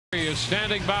He is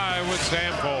standing by with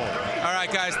Sam Fuld. All right,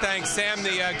 guys, thanks. Sam,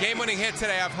 the game-winning hit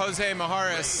today off Jose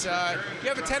Majares. You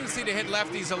have a tendency to hit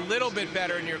lefties a little bit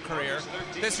better in your career.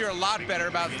 This year, a lot better,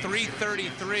 about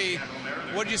 333.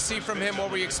 What did you see from him?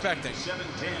 What were you expecting?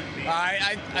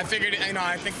 I figured,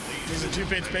 I think he's a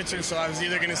two-pitch pitcher, so I was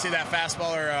either going to see that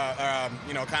fastball or,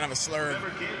 kind of a slurve.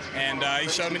 And he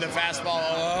showed me the fastball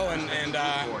low,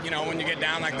 and when you get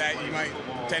down like that, you might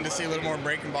tend to see a little more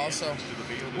breaking balls. So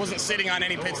wasn't sitting on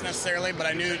any pitch necessarily, but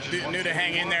I knew to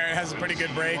hang in there. It has a pretty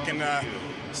good break, and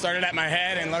started at my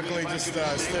head, and luckily just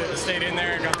stayed in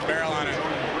there and got the barrel on it.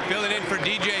 Filling in for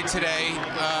DJ today.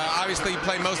 Obviously, you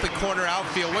play mostly corner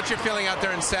outfield. What's your feeling out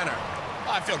there in center?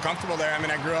 I feel comfortable there.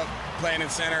 I grew up playing in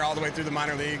center all the way through the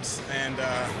minor leagues, and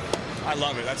I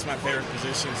love it. That's my favorite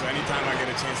position. So anytime I get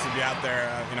a chance to be out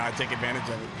there, I take advantage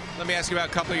of it. Let me ask you about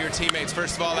a couple of your teammates.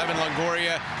 First of all, Evan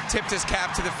Longoria tipped his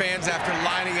cap to the fans after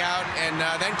lining out, and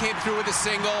then came through with a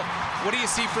single. What do you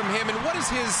see from him, and what's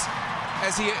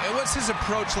his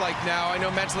approach like now? I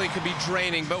know mentally it could be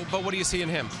draining, but what do you see in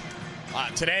him?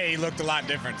 Today he looked a lot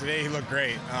different. Today he looked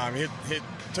great. He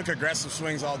took aggressive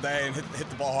swings all day and hit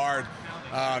the ball hard.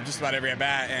 Just about every at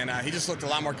bat, and he just looked a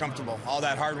lot more comfortable. All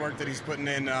that hard work that he's putting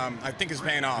in, I think, is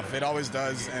paying off. It always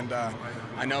does, and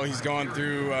I know he's going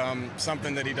through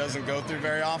something that he doesn't go through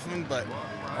very often, but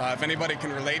if anybody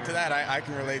can relate to that, I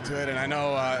can relate to it, and I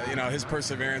know his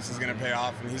perseverance is going to pay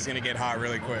off, and he's going to get hot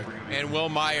really quick. And Will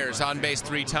Myers on base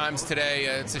 3 times today.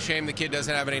 It's a shame the kid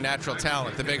doesn't have any natural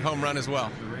talent. The big home run as well.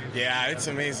 Yeah, it's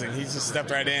amazing. He just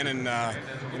stepped right in and,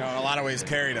 in a lot of ways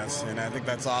carried us. And I think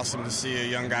that's awesome to see a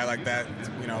young guy like that,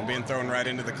 being thrown right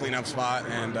into the cleanup spot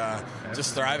and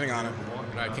just thriving on it.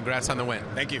 All right, congrats on the win.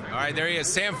 Thank you. All right, there he is,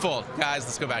 Sam Fuld. Guys,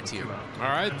 let's go back to you. All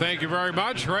right, thank you very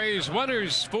much. Rays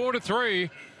winners 4-3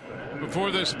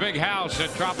 before this big house at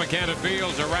Tropicana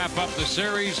Field to wrap up the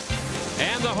series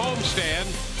and the homestand.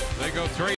 They go 3.